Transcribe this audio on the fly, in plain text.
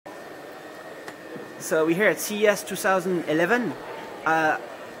So we're here at CES 2011.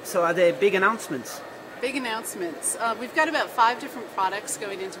 So are there big announcements? Big announcements. We've got about 5 different products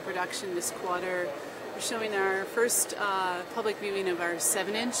going into production this quarter. We're showing our first public viewing of our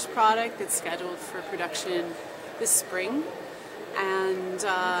 7-inch product that's scheduled for production this spring. And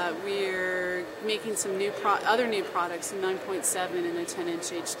we're making some other new products, a 9.7 and a 10-inch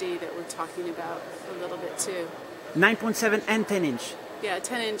HD that we're talking about a little bit too. 9.7 and 10-inch? Yeah,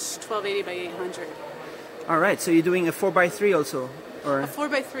 10-inch 1280 by 800. All right, so you're doing a 4x3 also? Or? A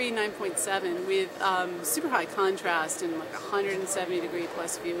 4x3 9.7 with super high contrast and like 170 degree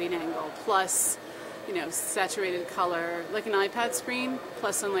plus viewing angle, plus saturated color, like an iPad screen,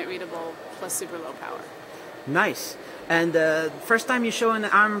 plus sunlight readable, plus super low power. Nice. And first time you show an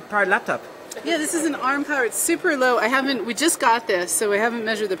ARM-powered laptop? Yeah, this is an ARM-powered, super low. We just got this, so we haven't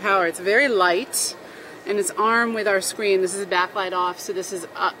measured the power. It's very light, and it's ARM with our screen. This is a backlight off, so this is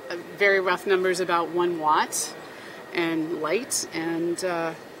very rough numbers, about 1 watt, and light, and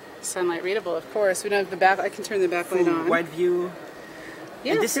sunlight readable, of course. We don't have the back. I can turn the backlight on. Wide view.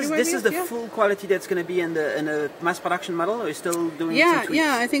 Yeah, and this is the full quality that's going to be in a mass production model, or are you still doing some tweaks?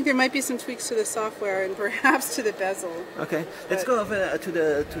 Yeah, I think there might be some tweaks to the software and perhaps to the bezel. Okay, let's go over to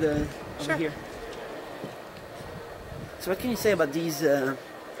the sure. over here. So what can you say about these? Oh,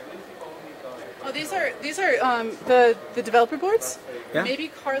 these are the developer boards. Yeah? Maybe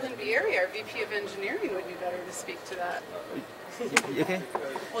Carlin Vieri, our VP of Engineering, would be better to speak to that. Okay.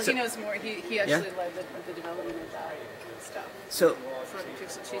 Well, he knows more. He actually led the development of that stuff. So for the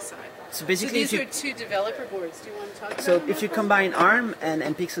Pixel Chi side. So basically, these are 2 developer boards. Do you want to talk about So them? if you combine ARM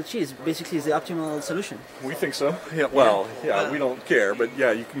and Pixel Chi, basically is the optimal solution. We think so. Yeah. Well, we don't care, but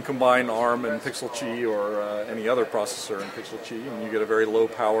yeah, you can combine ARM and Pixel Chi or any other processor in Pixel Chi, and you get a very low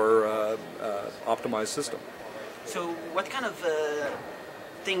power optimized system. So what kind of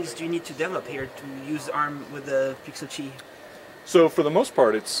things do you need to develop here to use ARM with the Pixel Chi? So for the most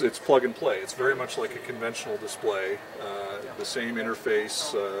part, it's plug and play. It's very much like a conventional display. The same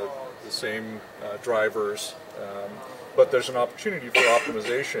interface, the same drivers, but there's an opportunity for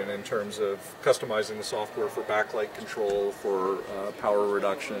optimization in terms of customizing the software for backlight control, for power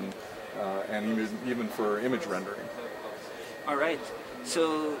reduction, and even for image rendering. All right.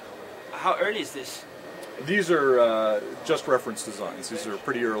 So how early is this? These are just reference designs. These are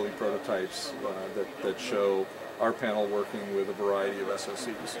pretty early prototypes that show our panel working with a variety of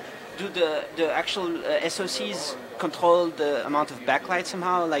SoCs. Do the actual SoCs control the amount of backlight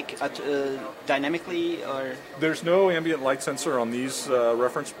somehow, like dynamically, or? There's no ambient light sensor on these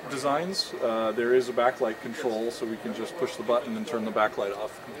reference designs. There is a backlight control, so we can just push the button and turn the backlight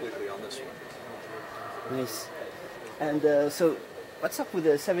off completely on this one. Nice. And so, what's up with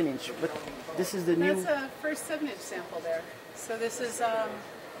the 7-inch? But this is the new. That's a first 7-inch sample there. So this is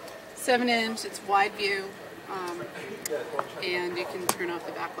 7-inch. It's wide view. And you can turn off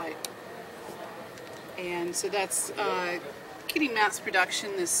the backlight. And so that's getting mass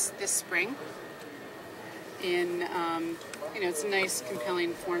production this spring. In it's a nice,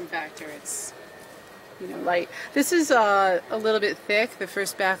 compelling form factor. It's light. This is a little bit thick. The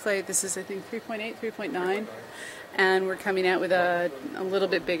first backlight. This is I think 3.8, 3.9, and we're coming out with a little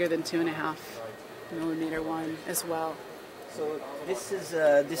bit bigger than 2.5 millimeter one as well. So this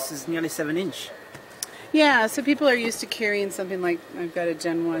is nearly 7-inch. Yeah, so people are used to carrying something like, I've got a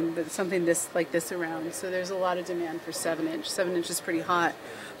Gen 1, but something like this around. So there's a lot of demand for 7-inch. 7-inch is pretty hot.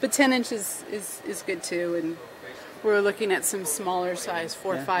 But 10-inch is good too. And we're looking at some smaller size,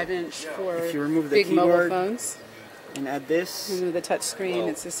 4 or 5-inch for if you remove the big keyboard mobile phones. And add this. Remove the touch screen,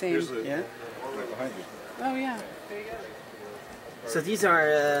 it's the same. Yeah. Right behind you. Oh yeah, there you go. So these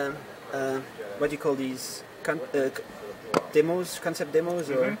are, what do you call these? Demos, concept demos,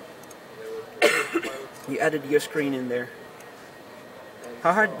 or? You added your screen in there.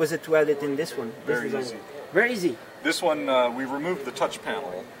 How hard was it to add it in this one? Very easy. Very easy. This one, we removed the touch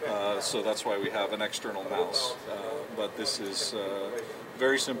panel, so that's why we have an external mouse. But this is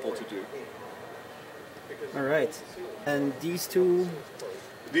very simple to do. All right. And these two?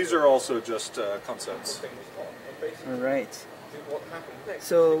 These are also just concepts. All right.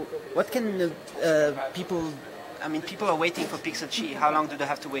 So what can people... I mean, people are waiting for Pixel Chi. How long do they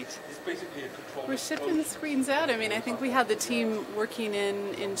have to wait? We're shipping the screens out. I mean, I think we had the team working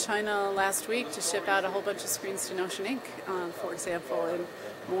in China last week to ship out a whole bunch of screens to Notion Inc., for example, and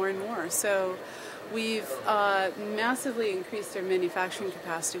more. So we've massively increased our manufacturing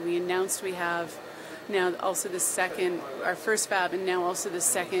capacity. We announced we have now also our first fab, and now also the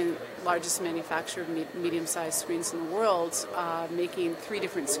second largest manufacturer of medium-sized screens in the world, making 3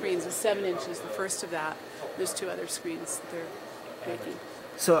 different screens. The 7-inch is the first of that. There's 2 other screens that they're making.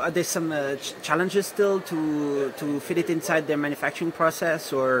 So are there some challenges still to fit it inside their manufacturing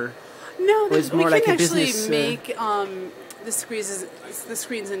process, or No, or it's more we like can a actually business? make the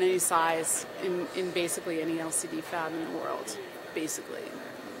screens in any size in basically any LCD fab in the world. Basically,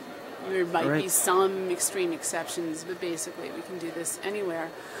 there might be some extreme exceptions, but basically we can do this anywhere.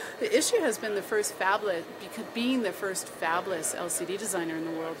 The issue has been being the first fabless LCD designer in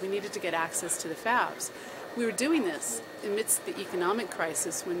the world. We needed to get access to the fabs. We were doing this amidst the economic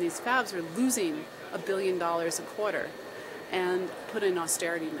crisis when these fabs were losing $1 billion a quarter, and put in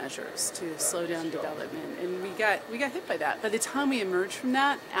austerity measures to slow down development. And we got hit by that. By the time we emerged from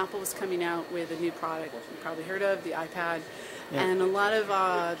that, Apple was coming out with a new product you probably heard of, the iPad. Yeah. And a lot of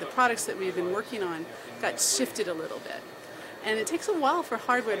the products that we've been working on got shifted a little bit. And it takes a while for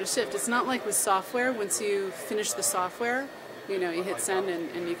hardware to shift. It's not like with software. Once you finish the software, you hit send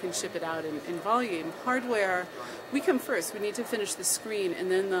and you can ship it out in volume. Hardware, we come first. We need to finish the screen,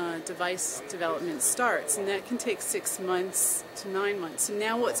 and then the device development starts, and that can take 6 months to 9 months. So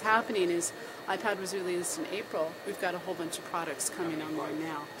now what's happening is iPad was released in April. We've got a whole bunch of products coming online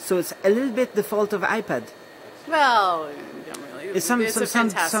now. So it's a little bit the fault of iPad. Well, don't really. It's a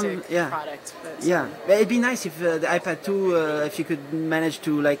fantastic yeah. product. But yeah, it'd be nice if the iPad 2, if you could manage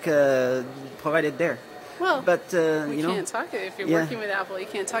to provide it there. Well, but we can't talk it. If you're working with Apple, you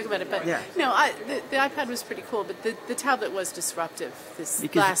can't talk about it. But the iPad was pretty cool. But the tablet was disruptive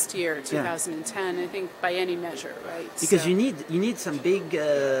last year, 2010. I think by any measure, right? Because you need some big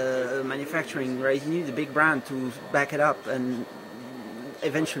manufacturing, right? You need a big brand to back it up, and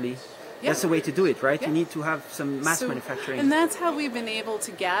eventually. Yeah. That's the way to do it, right? Yeah. You need to have some mass manufacturing. And that's how we've been able to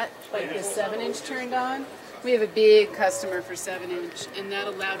get the 7-inch turned on. We have a big customer for 7-inch, and that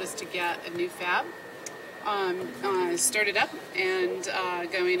allowed us to get a new fab started up and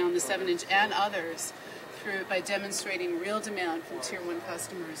going on the 7-inch and others by demonstrating real demand from Tier 1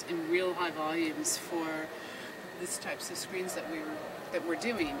 customers in real high volumes for these types of screens that we're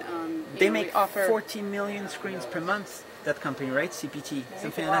doing. They make 14 million screens per month. That company, right? CPT,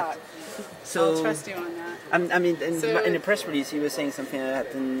 something like that. So I'll trust you on that. I mean, in the press release, he was saying something like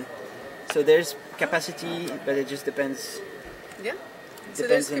that. And so there's capacity, but it just depends. Yeah. So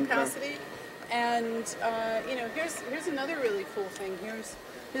there's capacity, and here's another really cool thing.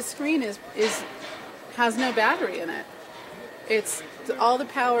 This screen has no battery in it. It's all the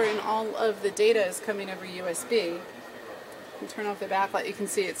power and all of the data is coming over USB. You can turn off the backlight. You can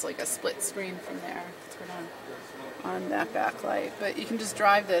see it's like a split screen from there. Turn on that backlight, but you can just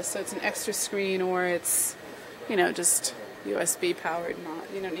drive this, so it's an extra screen, or it's just USB powered.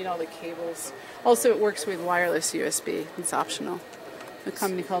 You don't need all the cables. Also, it works with wireless USB. It's optional. A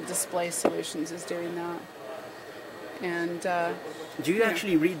company called Display Solutions is doing that. And do you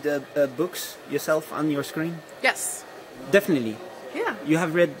actually read the books yourself on your screen? Yes. Definitely. Yeah. You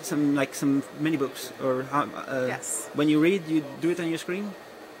have read many books, or yes. When you read, you do it on your screen?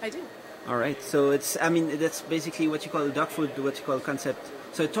 I do. All right, so that's basically what you call dog food, what you call concept.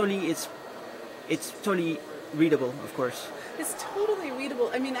 So it's totally readable, of course. It's totally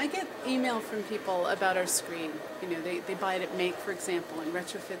readable. I mean, I get email from people about our screen. They buy it at Make, for example, and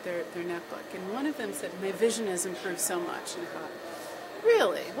retrofit their netbook. And one of them said, "My vision has improved so much." And I thought,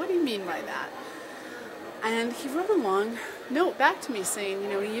 really? What do you mean by that? And he wrote a long note back to me saying,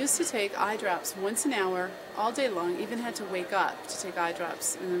 he used to take eye drops once an hour, all day long, even had to wake up to take eye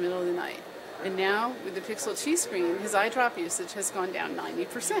drops in the middle of the night. And now, with the Pixel Chi screen, his eye drop usage has gone down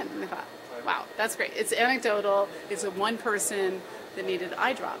 90%. And I thought, wow, that's great. It's anecdotal. It's one person that needed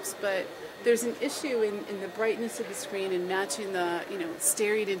eye drops. But there's an issue in the brightness of the screen and matching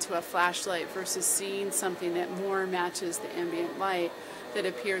staring into a flashlight versus seeing something that more matches the ambient light that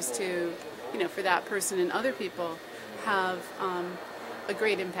appears to for that person and other people have a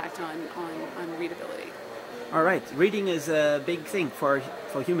great impact on readability. All right, reading is a big thing for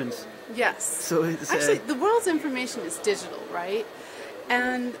humans. Yes. So it's, actually, the world's information is digital, right?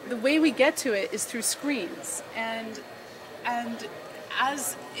 And the way we get to it is through screens. And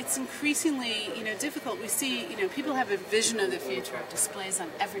as it's increasingly difficult, we see people have a vision of the future of displays on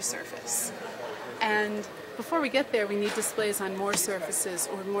every surface. And before we get there, we need displays on more surfaces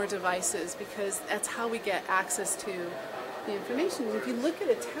or more devices, because that's how we get access to the information. If you look at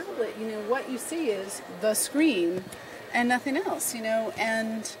a tablet, what you see is the screen and nothing else,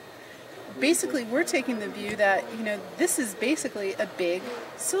 and basically we're taking the view that, this is basically a big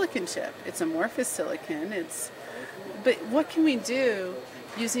silicon chip. It's amorphous silicon. But what can we do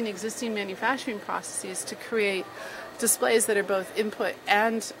using existing manufacturing processes to create displays that are both input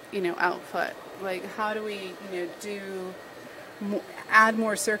and, output? Like, how do we, add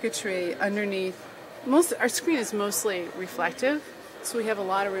more circuitry underneath? Our screen is mostly reflective, So we have a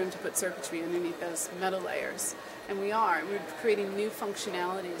lot of room to put circuitry underneath those metal layers. And we're creating new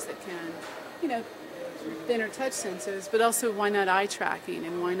functionalities that can, you know, thinner touch sensors, but also why not eye tracking,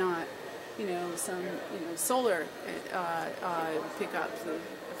 and why not, you know, some, you know, solar pickup,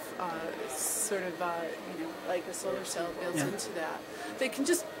 sort of, you know, like a solar cell built into that. They can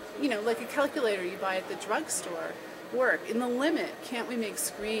just, you know, like a calculator you buy at the drugstore, work. In the limit, can't we make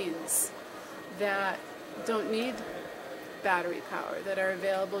screens that don't need battery power, that are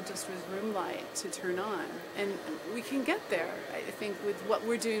available just with room light to turn on? And we can get there, I think, with what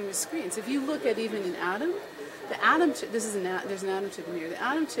we're doing with screens. If you look at even an atom, the atom chip, there's an atom chip in here. The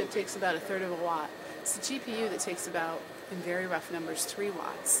atom chip takes about 1/3 of a watt. It's the GPU that takes about, in very rough numbers, 3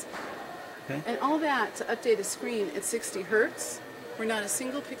 watts. Okay. And all that to update a screen at 60 hertz, where not a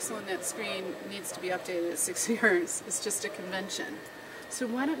single pixel in that screen needs to be updated at 60 hertz. It's just a convention. So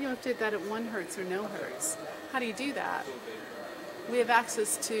why don't you update that at 1 hertz or no hertz? How do you do that? We have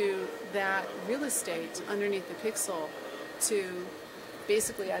access to that real estate underneath the pixel to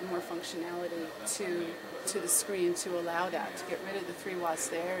basically add more functionality to the screen to allow that, to get rid of the 3 watts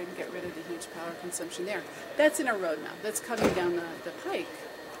there and get rid of the huge power consumption there. That's in our roadmap. That's coming down the pike.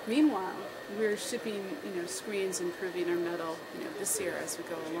 Meanwhile, we're shipping, you know, screens, improving our metal, you know, this year as we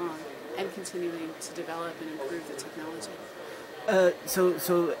go along, and continuing to develop and improve the technology.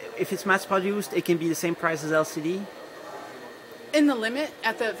 So if it's mass produced, it can be the same price as LCD? In the limit,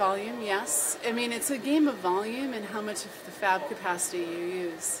 at that volume, yes. I mean, it's a game of volume and how much of the fab capacity you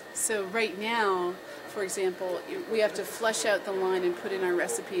use. So right now, for example, we have to flesh out the line and put in our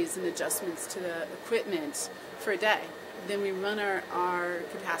recipes and adjustments to the equipment for a day. Then we run our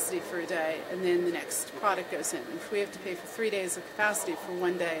capacity for a day, and then the next product goes in. If we have to pay for 3 days of capacity for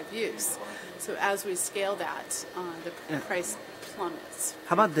 1 day of use. So as we scale that, the price plummets.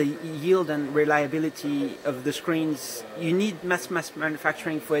 How about the yield and reliability of the screens? You need mass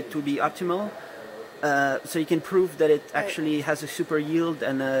manufacturing for it to be optimal, so you can prove that it actually has a super yield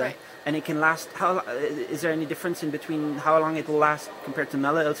and it can last. Is there any difference in between how long it will last compared to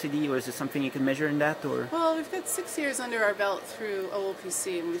Mela LCD, or is there something you can measure in that? Or well, we've got 6 years under our belt through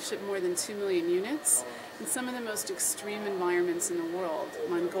OLPC, and we've shipped more than 2 million units in some of the most extreme environments in the world: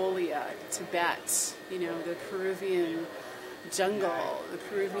 Mongolia, Tibet, you know, the Peruvian jungle, the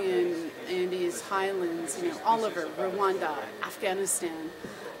Peruvian Andes highlands, you know, all over, Rwanda, Afghanistan.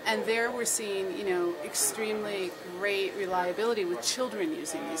 And there we're seeing, you know, extremely great reliability with children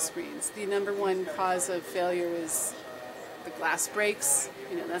using these screens. The #1 cause of failure is the glass breaks.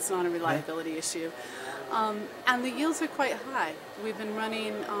 You know, that's not a reliability issue. And the yields are quite high. We've been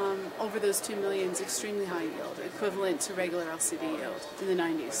running over those 2 millions extremely high yield, equivalent to regular LCD yield, in the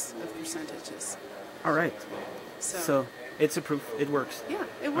 90s of percentages. all right, so it's a proof it works. Yeah,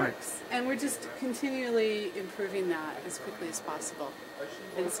 it works. And we're just continually improving that as quickly as possible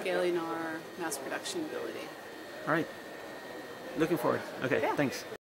and scaling our mass production ability. All right, looking forward. Okay, Yeah. thanks.